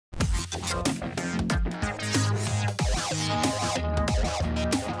Alright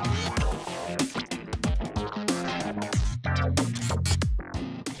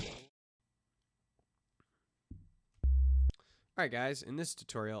guys, in this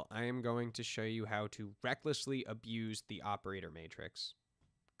tutorial I am going to show you how to recklessly abuse the operator matrix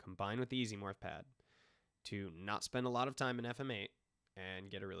combined with the Easy Morph pad to not spend a lot of time in FM8 and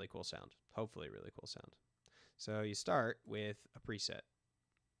get a really cool sound. Hopefully a really cool sound. So you start with a preset,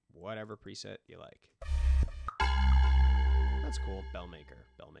 whatever preset you like. That's cool, Bellmaker.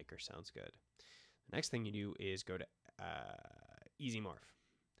 Bellmaker sounds good. The next thing you do is go to Easy Morph.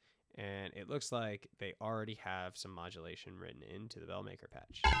 And it looks like they already have some modulation written into the Bellmaker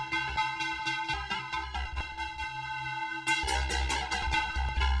patch.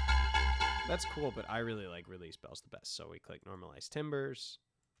 That's cool, but I really like release bells the best. So we click normalize timbres.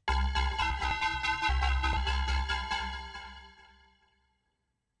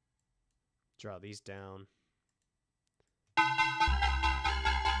 Draw these down.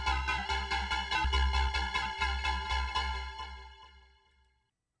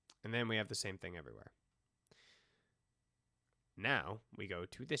 And then we have the same thing everywhere. Now we go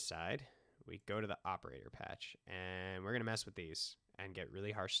to this side, we go to the operator patch, and we're going to mess with these and get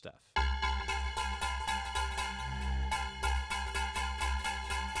really harsh stuff.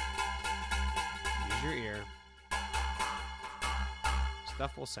 Use your ear.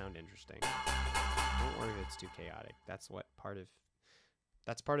 Stuff will sound interesting. Don't worry if it's too chaotic. That's part of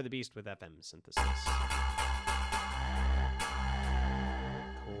the beast with FM synthesis.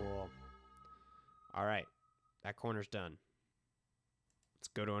 All right, that corner's done. Let's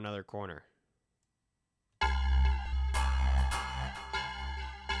go to another corner.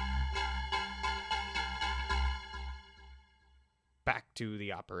 Back to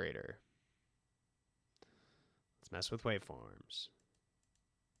the operator. Let's mess with waveforms.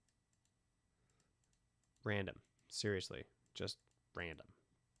 Random. Seriously, just random.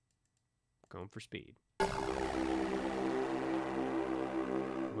 Going for speed.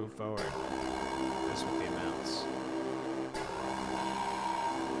 Move forward. This with the amounts.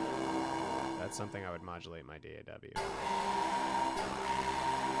 That's something I would modulate my DAW.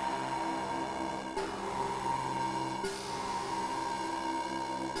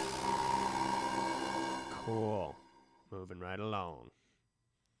 Cool. Moving right along.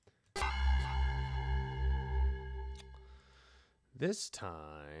 This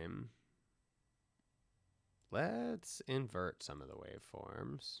time, let's invert some of the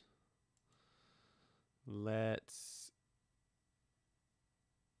waveforms. Let's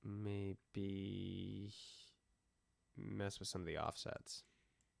maybe mess with some of the offsets.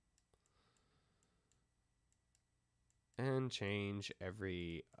 And change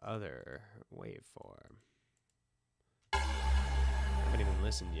every other waveform. I haven't even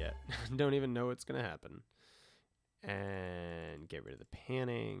listened yet. Don't even know what's going to happen. And get rid of the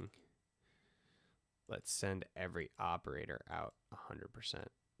panning. Let's send every operator out 100%.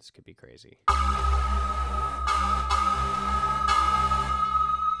 This could be crazy.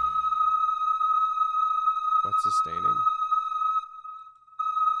 What's sustaining?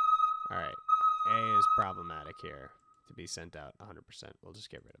 Alright, A is problematic here to be sent out 100%. We'll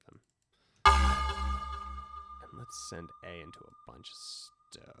just get rid of them. And let's send A into a bunch of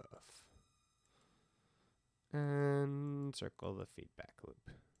stuff. And circle the feedback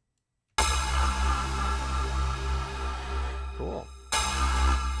loop. Cool.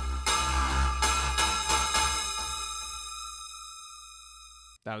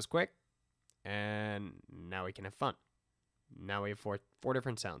 That was quick, and now we can have fun. Now we have four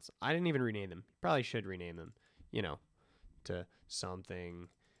different sounds. I didn't even rename them. Probably should rename them, you know, to something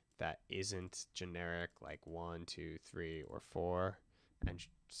that isn't generic, like 1, 2, 3, or 4, and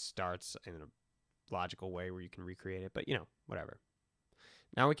starts in a logical way where you can recreate it, but you know, whatever.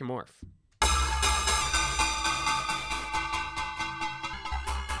 Now we can morph.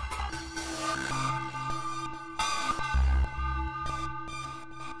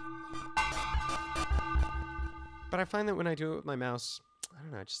 But I find that when I do it with my mouse, I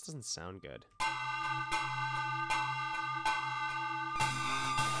don't know, it just doesn't sound good.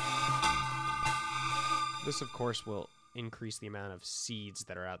 This, of course, will increase the amount of seeds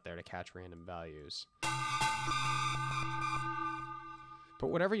that are out there to catch random values. But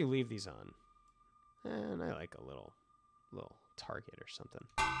whatever you leave these on, and I like a little target or something.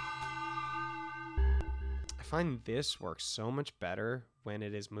 I find this works so much better when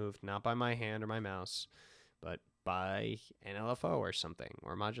it is moved not by my hand or my mouse, but by an LFO or something,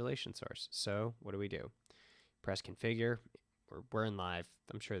 or a modulation source. So what do? Press configure. We're in live.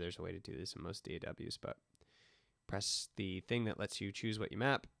 I'm sure there's a way to do this in most DAWs, but press the thing that lets you choose what you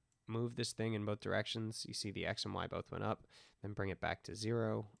map, move this thing in both directions. You see the X and Y both went up. Then bring it back to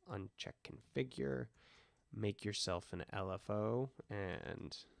 0. Uncheck configure. Make yourself an LFO.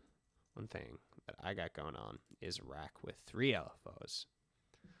 And one thing that I got going on is rack with 3 LFOs.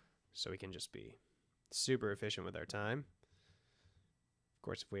 So we can just be super efficient with our time. Of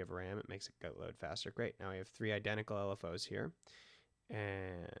course, if we have RAM, it makes it go load faster. Great. Now we have 3 identical LFOs here.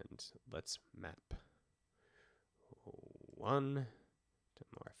 And let's map 1 to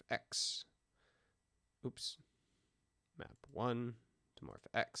morph X. Oops. Map 1 to morph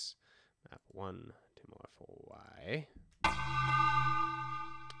X. Map 1 to morph Y.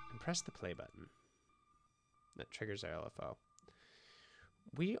 And press the play button. That triggers our LFO.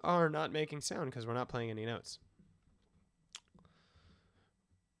 We are not making sound because we're not playing any notes.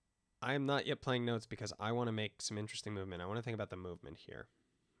 I am not yet playing notes because I want to make some interesting movement. I want to think about the movement here.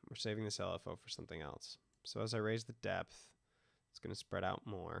 We're saving this LFO for something else. So as I raise the depth, it's going to spread out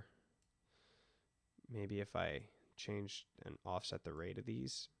more. Maybe if I change and offset the rate of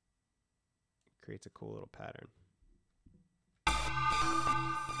these, it creates a cool little pattern.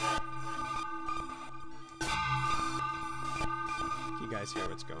 You guys hear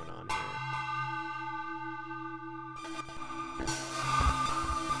what's going on here.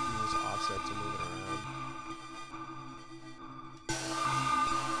 Use offset to move it around.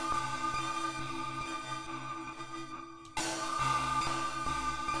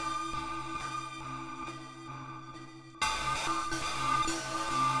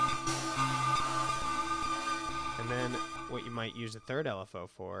 And then what you might use a third LFO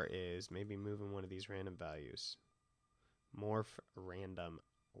for is maybe moving one of these random values. Morph random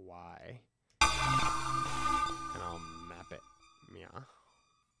Y. And I'll map it. Yeah.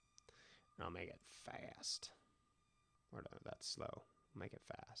 And I'll make it fast. Or no, that's slow. Make it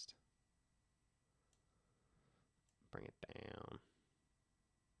fast. Bring it down.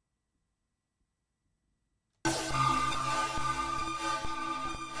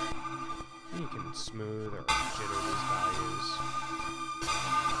 You can smooth or jitter these values.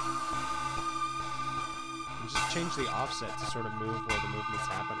 And just change the offset to sort of move where the movement's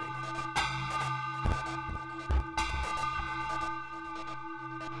happening.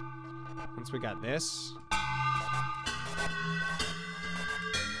 Once we got this,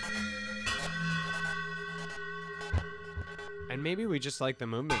 and maybe we just like the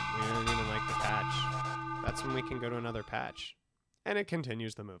movement. We don't even like the patch. That's when we can go to another patch. And it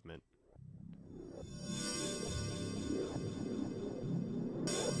continues the movement.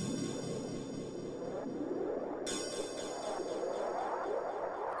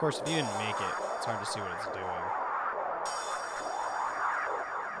 Of course, if you didn't make it, it's hard to see what it's doing.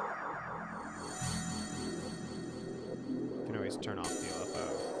 You can always turn off the LFO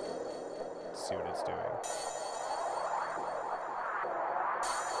to see what it's doing.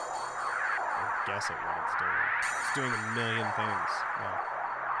 I'm guessing what it's doing. It's doing a million things. Well,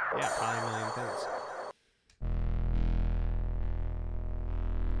 yeah, probably a million things.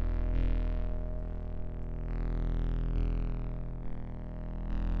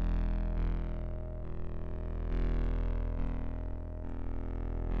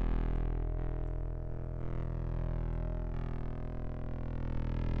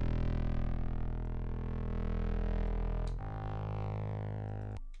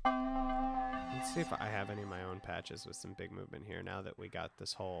 Let's see if I have any of my own patches with some big movement here now that we got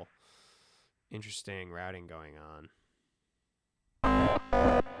this whole interesting routing going on.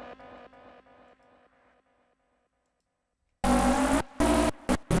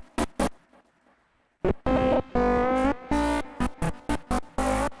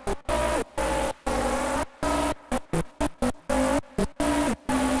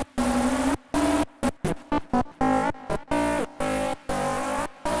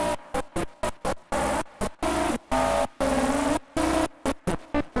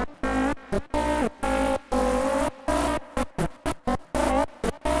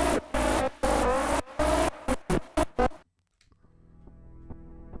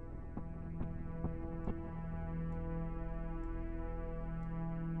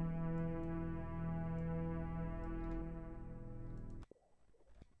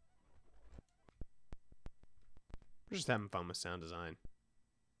 We're just having fun with sound design.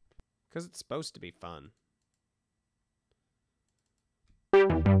 Because it's supposed to be fun.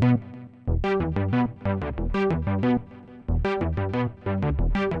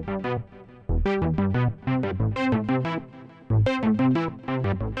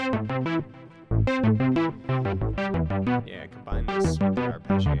 Yeah, combine this with the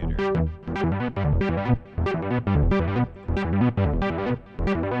arpeggiator.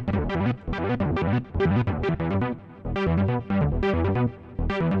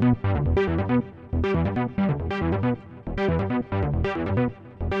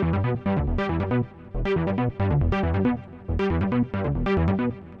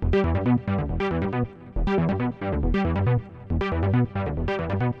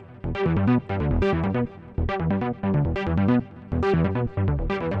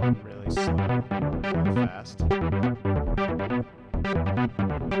 One really slow, really fast.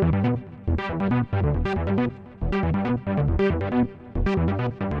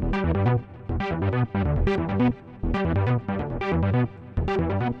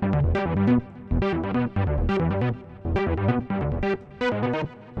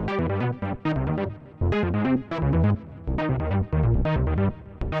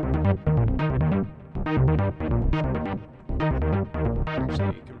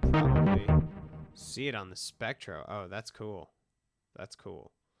 Actually, you can probably see it on the spectro. Oh, that's cool. That's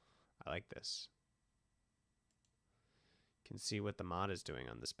cool. I like this. You can see what the mod is doing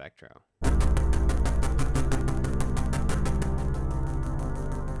on the spectro.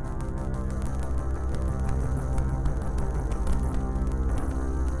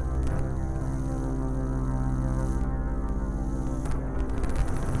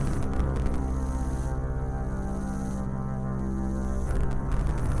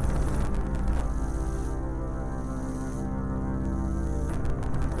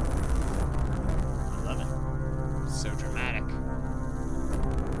 So dramatic.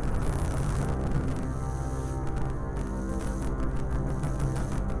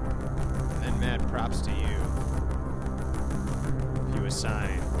 And mad props to you if you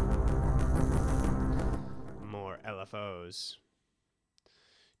assign more LFOs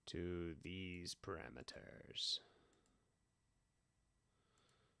to these parameters.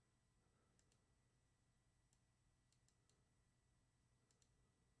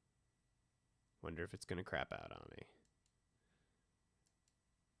 Wonder if it's gonna crap out on me.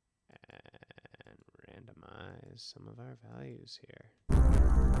 And randomize some of our values here.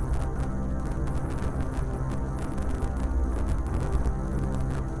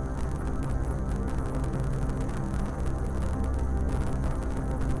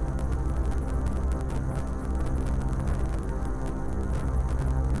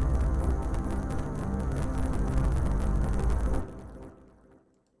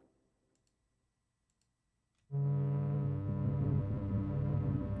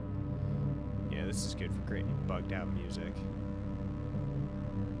 This is good for creating bugged out music.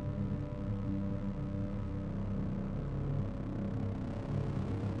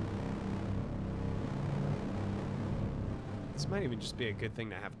 This might even just be a good thing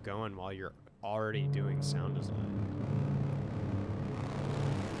to have going while you're already doing sound design.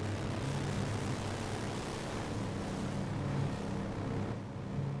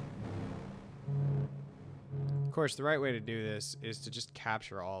 Of course, the right way to do this is to just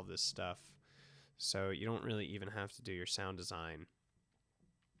capture all of this stuff. So you don't really even have to do your sound design,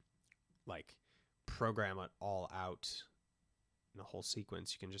 like program it all out in a whole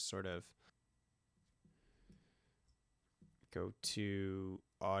sequence. You can just sort of go to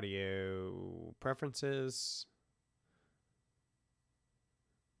audio preferences,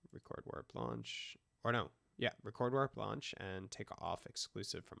 record warp launch, or no, yeah, record warp launch and take off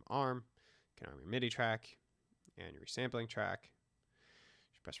exclusive from ARM. You can arm your MIDI track and your resampling track.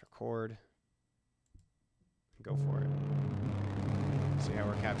 Just press record. Go for it. See how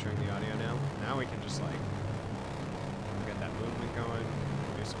we're capturing the audio now? Now we can just like get that movement going,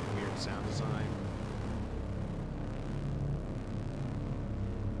 do some weird sound design.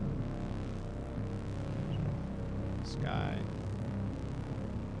 Sky.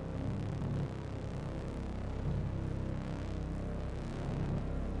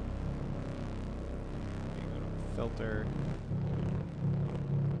 You go to filter.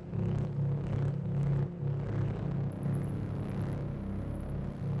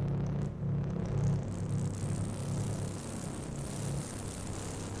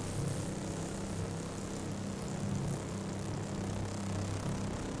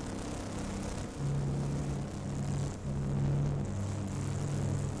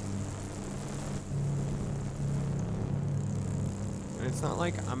 It's not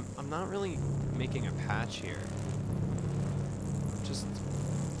like I'm not really making a patch here. I'm just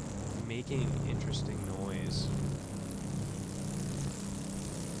making interesting noise.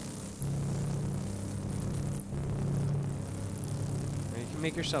 Now, you can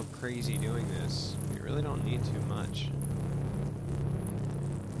make yourself crazy doing this. You really don't need too much.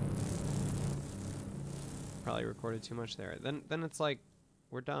 Probably recorded too much there. Then it's like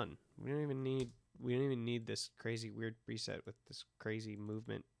we're done. We don't even need this crazy weird preset with this crazy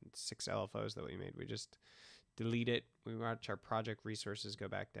movement, 6 LFOs that we made. We just delete it. We watch our project resources go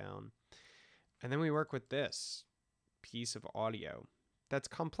back down. And then we work with this piece of audio that's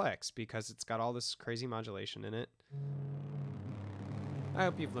complex because it's got all this crazy modulation in it. I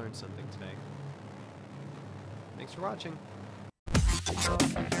hope you've learned something today. Thanks for watching.